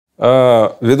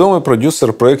Відомий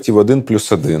продюсер проєктів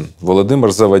 «1+1»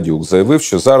 Володимир Завадюк заявив,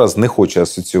 що зараз не хоче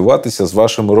асоціюватися з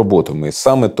вашими роботами.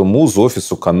 Саме тому з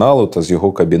офісу каналу та з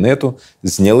його кабінету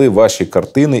зняли ваші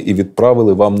картини і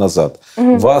відправили вам назад.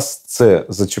 Вас це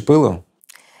зачепило?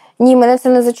 Ні, мене це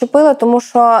не зачепило, тому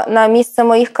що на місце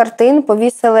моїх картин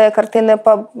повісили картини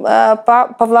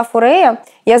Павла Фурея.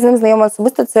 Я з ним знайома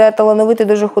особисто, це талановитий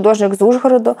дуже художник з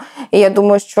Ужгороду. І я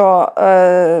думаю, що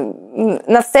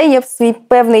на все є свій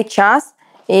певний час.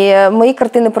 І мої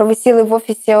картини провисіли в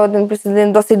офісі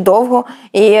 1+1 досить довго.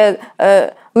 І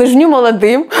лижню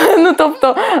молодим. Ну,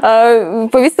 тобто,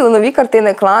 повісили нові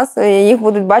картини, клас, їх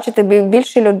будуть бачити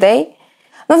більше людей.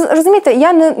 Ну, розумієте,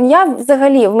 я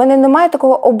взагалі, в мене немає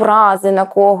такого образи на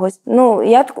когось.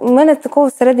 В мене такого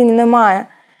всередині немає.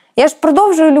 Я ж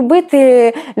продовжую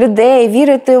любити людей,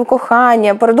 вірити в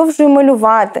кохання, продовжую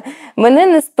малювати. Мене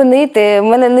не спинити,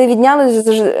 мене не відняли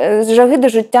з жаги до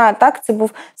життя. Так, це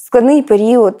був складний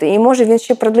період, і може він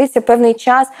ще продлиться певний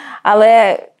час,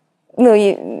 але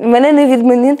мене не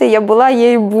відмінити, я була,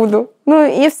 я і буду.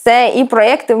 І все, і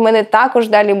проєкти в мене також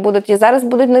далі будуть, і зараз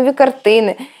будуть нові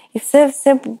картини. І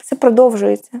все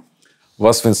продовжується. У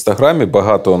вас в Інстаграмі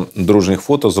багато дружніх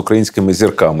фото з українськими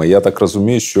зірками. Я так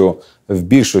розумію, що в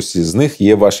більшості з них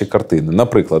є ваші картини.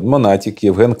 Наприклад, Монатік,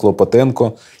 Євген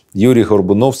Клопотенко, Юрій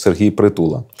Горбунов, Сергій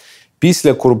Притула.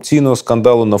 Після корупційного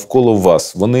скандалу навколо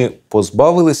вас вони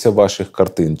позбавилися ваших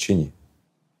картин чи ні?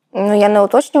 Я не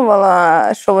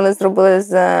уточнювала, що вони зробили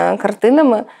з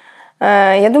картинами.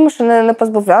 Я думаю, що не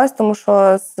позбавлялись, тому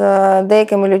що з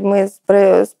деякими людьми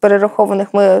з перерахованих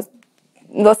ми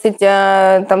досить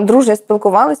дружньо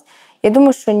спілкувались. Я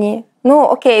думаю, що ні.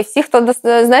 Окей, всі, хто,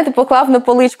 знаєте, поклав на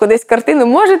поличку десь картину,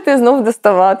 можете знов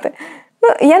доставати.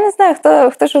 Я не знаю,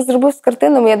 хто що зробив з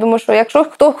картинами. Я думаю, що якщо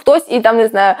хтось і там, не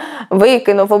знаю,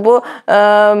 викинув або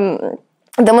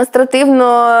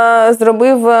демонстративно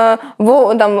зробив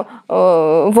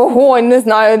вогонь, не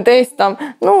знаю, десь там,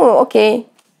 окей.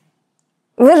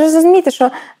 Ви ж розумієте,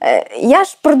 що я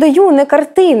ж продаю не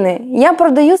картини, я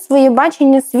продаю своє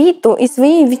бачення світу і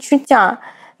свої відчуття.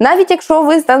 Навіть якщо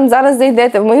ви там зараз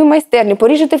зайдете в мою майстерню,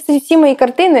 поріжете всі мої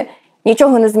картини,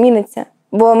 нічого не зміниться.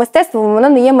 Бо мистецтво, воно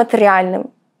не є матеріальним.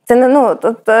 Це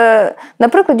на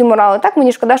прикладі муралу. Так,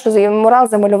 мені шкода, що мурал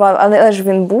замалював, але ж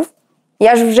він був.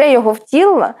 Я ж вже його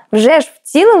втілила, вже ж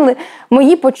втілили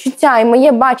мої почуття і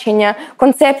моє бачення,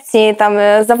 концепції,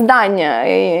 завдання.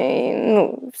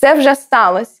 Все вже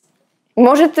сталося.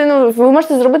 Ви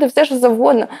можете зробити все, що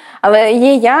завгодно, але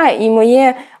є я і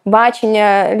моє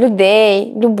бачення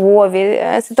людей, любові,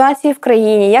 ситуації в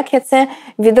країні, як я це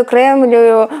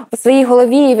відокремлюю у своїй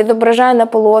голові і відображаю на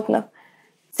полотнах.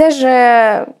 Це ж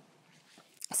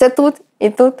все тут і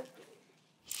тут.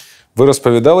 Ви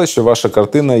розповідали, що ваша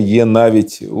картина є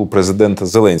навіть у президента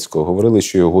Зеленського. Говорили,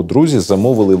 що його друзі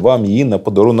замовили вам її на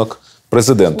подарунок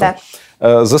президенту. Так.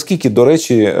 За скільки, до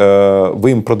речі, ви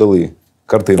їм продали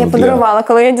картину? Я подарувала.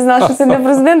 Коли я дізналася, що це для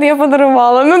президента, я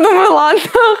подарувала. Думаю, ладно,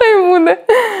 хай буде.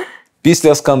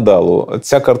 Після скандалу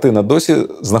ця картина досі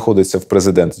знаходиться в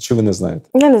президента? Чи ви не знаєте?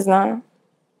 Я не знаю.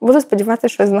 Буду сподіватися,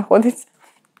 що знаходиться.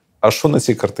 А що на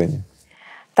цій картині?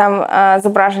 Там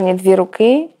зображені дві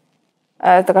руки.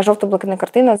 Така жовто-блакитна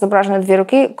картина, зображені дві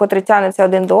руки, котрі тягнуться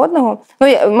один до одного.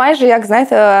 Майже, як,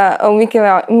 знаєте, у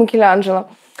Мікеланджело.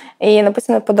 І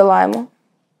написано «Подолаємо».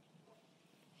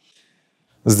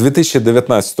 З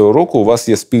 2019 року у вас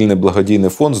є спільний благодійний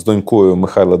фонд з донькою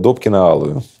Михайла Добкіна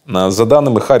Аллою. За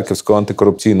даними Харківського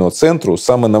антикорупційного центру,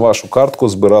 саме на вашу картку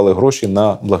збирали гроші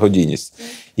на благодійність.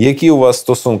 Які у вас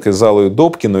стосунки з Аллою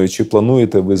Добкіною, чи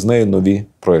плануєте ви з нею нові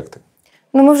проекти?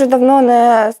 Ми вже давно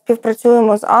не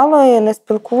співпрацюємо з Аллою, не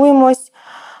спілкуємось.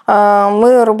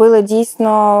 Ми робили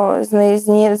дійсно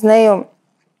з нею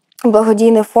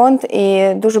благодійний фонд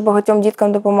і дуже багатьом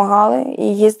діткам допомагали. І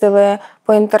їздили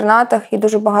по інтернатах, і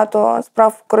дуже багато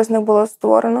справ корисних було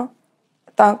створено.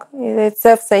 Так, і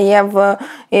це все є в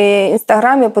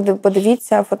Інстаграмі,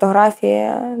 подивіться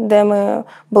фотографії, де ми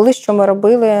були, що ми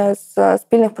робили з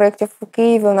спільних проєктів в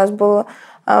Києві. У нас було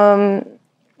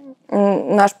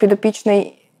наш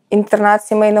підопічний інтернат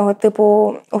сімейного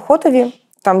типу у Хотові.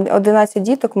 Там 11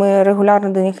 діток, ми регулярно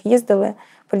до них їздили,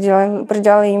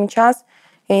 приділяли їм час.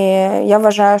 І я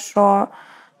вважаю, що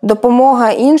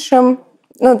допомога іншим,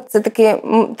 це таке,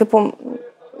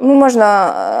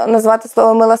 можна назвати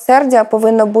слово милосердя,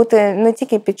 повинно бути не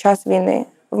тільки під час війни.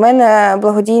 В мене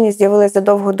благодійність з'явилася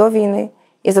задовго до війни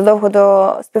і задовго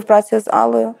до співпраці з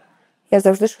Аллою. Я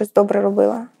завжди щось добре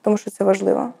робила, тому що це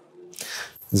важливо.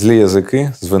 злі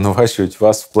язики звинувачують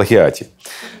вас в плагіаті.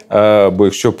 Бо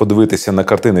якщо подивитися на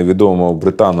картини відомого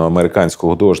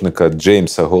британо-американського художника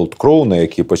Джеймса Голдкроуна,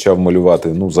 який почав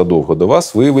малювати задовго до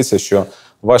вас, виявиться, що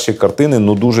ваші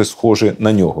картини дуже схожі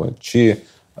на нього. Чи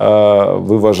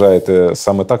ви вважаєте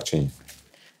саме так, чи ні?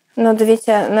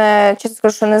 Дивіться, чесно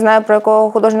скажу, що не знаю, про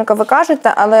якого художника ви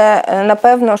кажете, але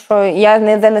напевно, що я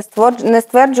ніде не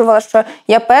стверджувала, що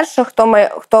я перша,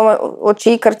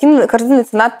 чиї картини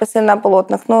 – це надписи на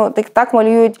полотнах. Так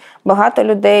малюють багато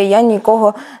людей. Я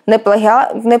нікого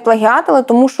не плагіатила,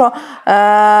 тому що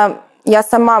я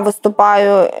сама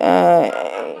виступаю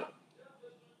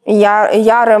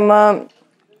ярим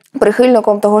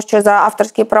прихильником того, що за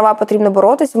авторські права потрібно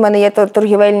боротися. У мене є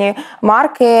торгівельні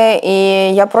марки, і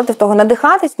я проти того.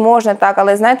 Надихатись можна, так,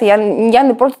 але, знаєте, я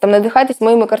не проти надихатись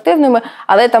моїми картинами,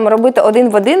 але робити один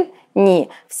в один – ні.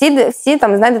 Всі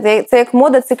знаєте, це як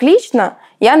мода циклічна.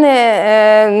 Я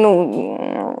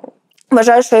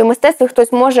вважаю, що і в мистецтві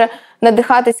хтось може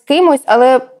надихатись кимось,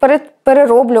 але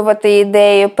перероблювати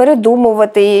ідеї,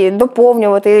 передумувати,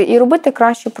 доповнювати і робити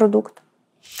кращий продукт.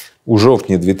 У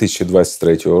жовтні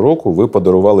 2023 року ви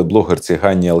подарували блогерці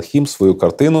Анні Алхим свою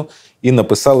картину і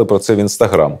написали про це в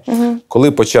Інстаграм.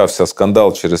 Коли почався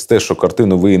скандал через те, що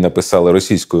картину ви написали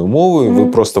російською мовою, ви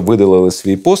просто видалили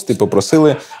свій пост і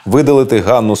попросили видалити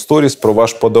Ганну сторіс про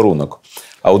ваш подарунок.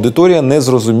 Аудиторія не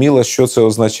зрозуміла, що це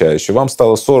означає. Що вам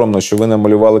стало соромно, що ви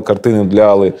намалювали картину для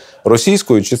Алли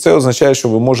російською, чи це означає, що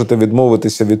ви можете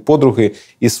відмовитися від подруги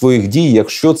і своїх дій,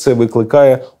 якщо це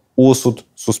викликає осуд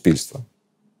суспільства?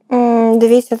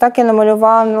 Дивіться, так я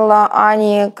намалювала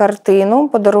Ані картину,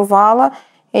 подарувала.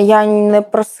 Я не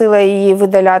просила її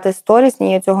видаляти сторіс,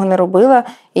 ні, я цього не робила.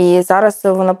 І зараз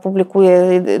вона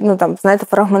публікує, знаєте,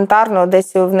 фрагментарно,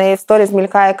 десь в неї в сторіс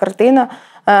мількає картина.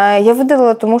 Я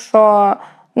видалила, тому що,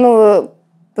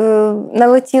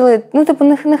 налетіли,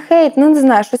 не хейт, не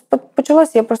знаю, щось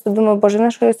почалося, я просто думаю, боже,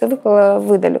 на що я це виклала,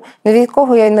 видалю. Ні від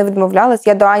кого я не відмовлялась,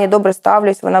 я до Ані добре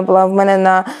ставлюсь, вона була в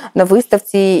мене на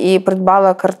виставці і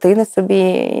придбала картини собі,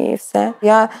 і все.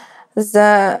 Я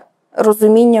з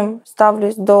розумінням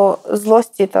ставлюсь до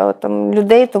злості та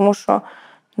людей, тому що,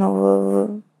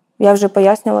 я вже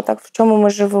пояснювала так, в чому ми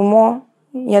живемо.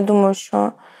 Я думаю,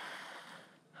 що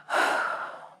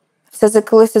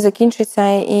коли все закінчиться,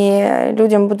 і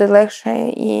людям буде легше.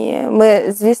 І ми,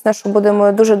 звісно, що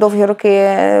будемо дуже довгі роки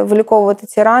виліковувати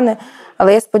ці рани,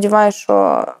 але я сподіваюся,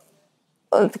 що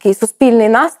такий суспільний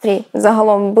настрій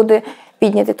загалом буде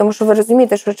піднятий. Тому що ви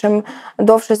розумієте, що чим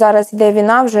довше зараз йде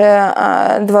війна, вже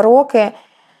 2 роки,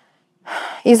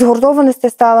 і згуртованості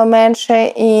стало менше,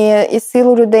 і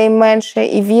сил у людей менше,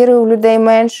 і віри у людей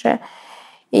менше.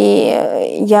 І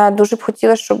я дуже б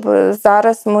хотіла, щоб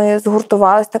зараз ми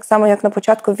згуртувалися так само, як на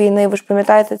початку війни. Ви ж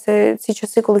пам'ятаєте, ці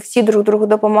часи, коли всі друг другу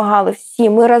допомагали, всі,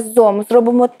 ми разом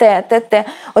зробимо те.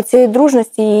 Оцієї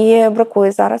дружності її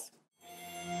бракує зараз.